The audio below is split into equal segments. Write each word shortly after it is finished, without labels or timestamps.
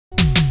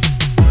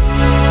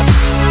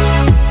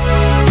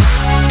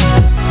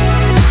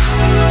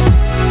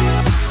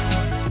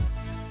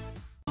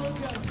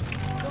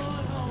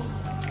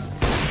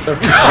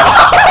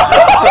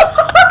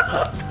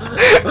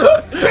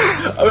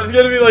I was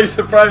gonna be like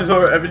surprised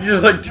moment, and then you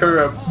just like turn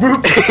around.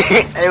 Boop.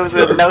 It was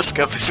a no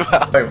scope as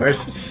well. Wait,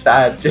 where's the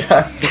sad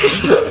Jack?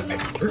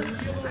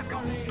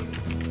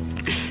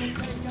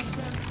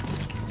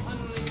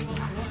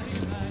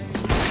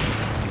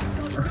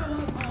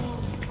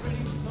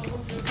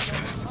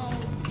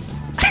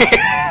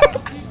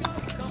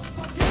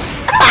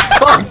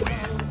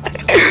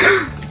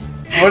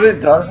 What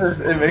it does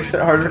is it makes it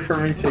harder for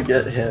me to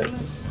get hit.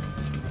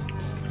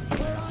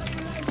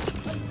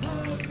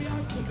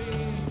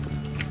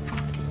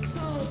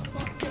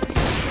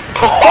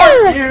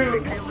 Oh,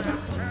 you!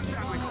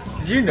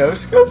 Did you no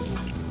scope?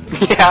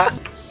 Yeah.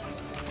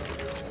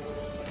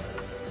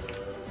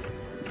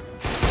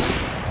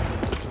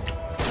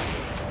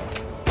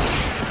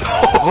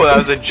 Oh, that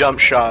was a jump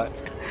shot.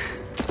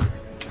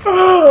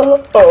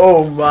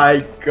 Oh my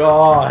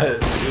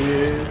god,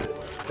 dude.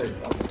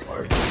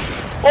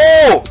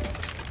 Oh!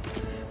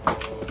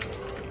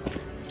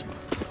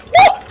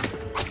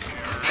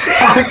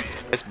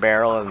 This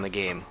barrel in the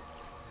game.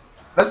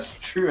 That's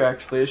true,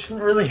 actually. It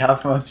shouldn't really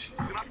have much.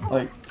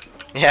 Like,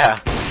 yeah.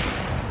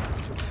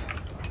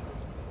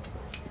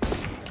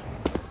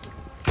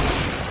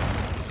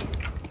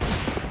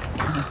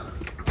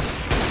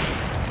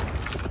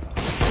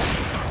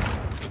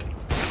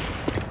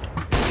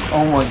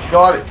 oh my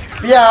god.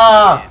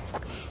 Yeah!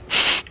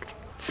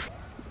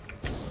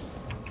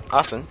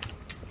 Awesome.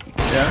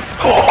 Yeah.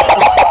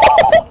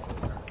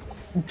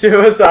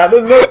 Do us out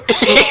of the.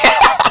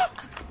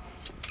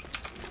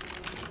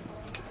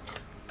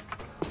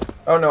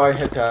 Oh no, I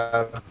hit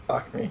tab.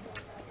 Fuck me.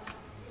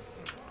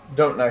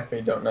 Don't knife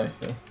me, don't knife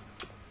me.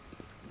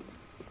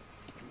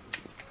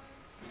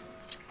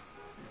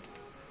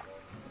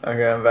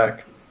 Okay, I'm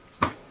back.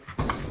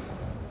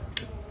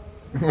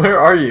 Where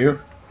are you?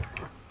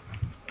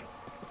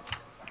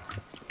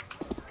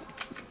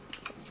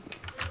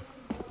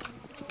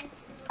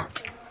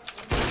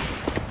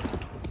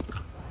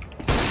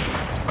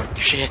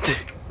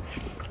 Shit.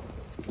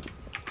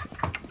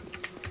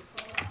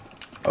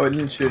 Oh, it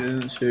didn't shoot, it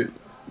didn't shoot.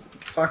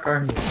 Fuck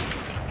are you?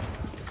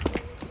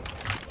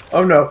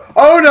 Oh no!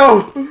 Oh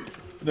no!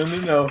 No, no,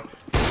 no.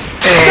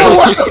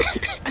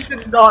 I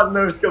did not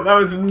no scope. That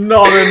was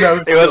not a no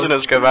scope. It wasn't a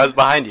scope, I was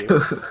behind you.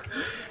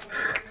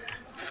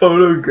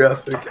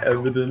 Photographic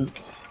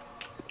evidence.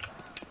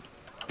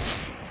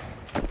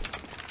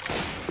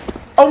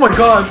 Oh my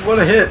god, what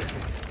a hit!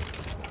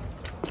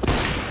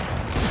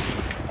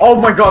 Oh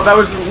my god, that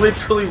was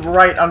literally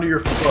right under your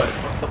foot.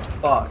 What the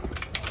fuck?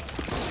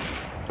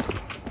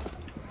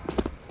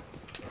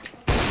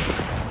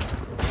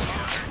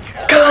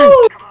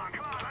 God!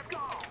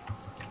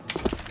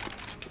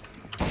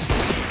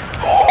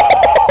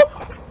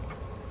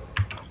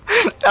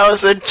 That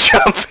was a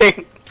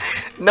jumping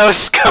no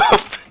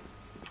scope.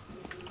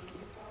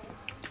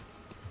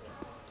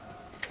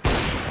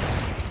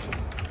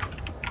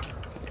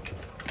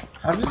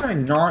 How did I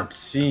not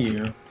see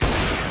you?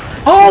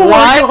 Oh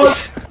what? my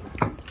god!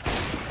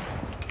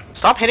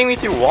 Stop hitting me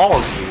through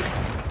walls, dude.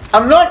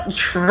 I'm not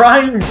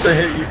trying to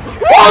hit you.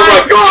 Oh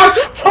my god!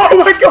 Oh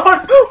my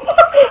god!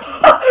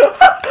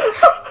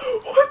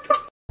 What the?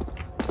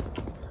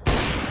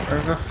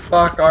 Where the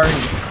fuck are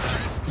you?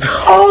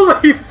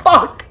 Holy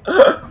fuck!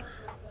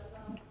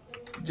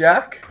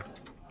 Jack?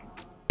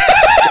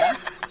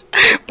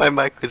 My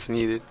mic was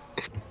muted.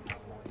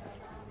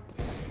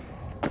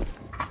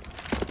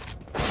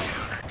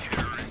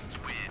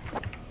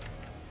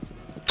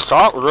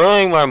 Stop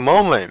ruining my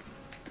moment.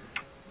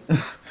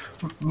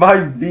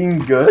 By being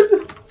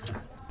good?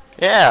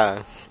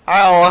 Yeah,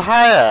 I don't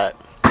have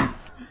that.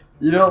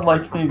 You don't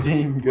like me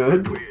being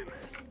good?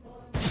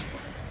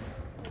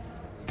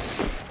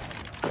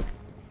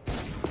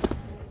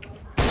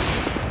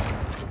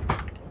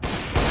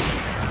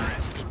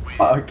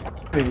 Fuck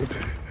me.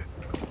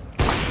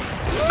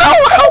 No!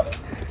 Help!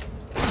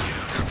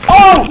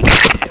 Oh!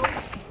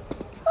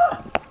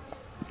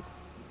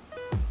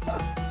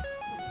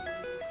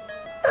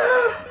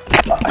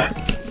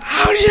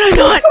 How did I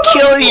not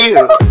kill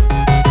you?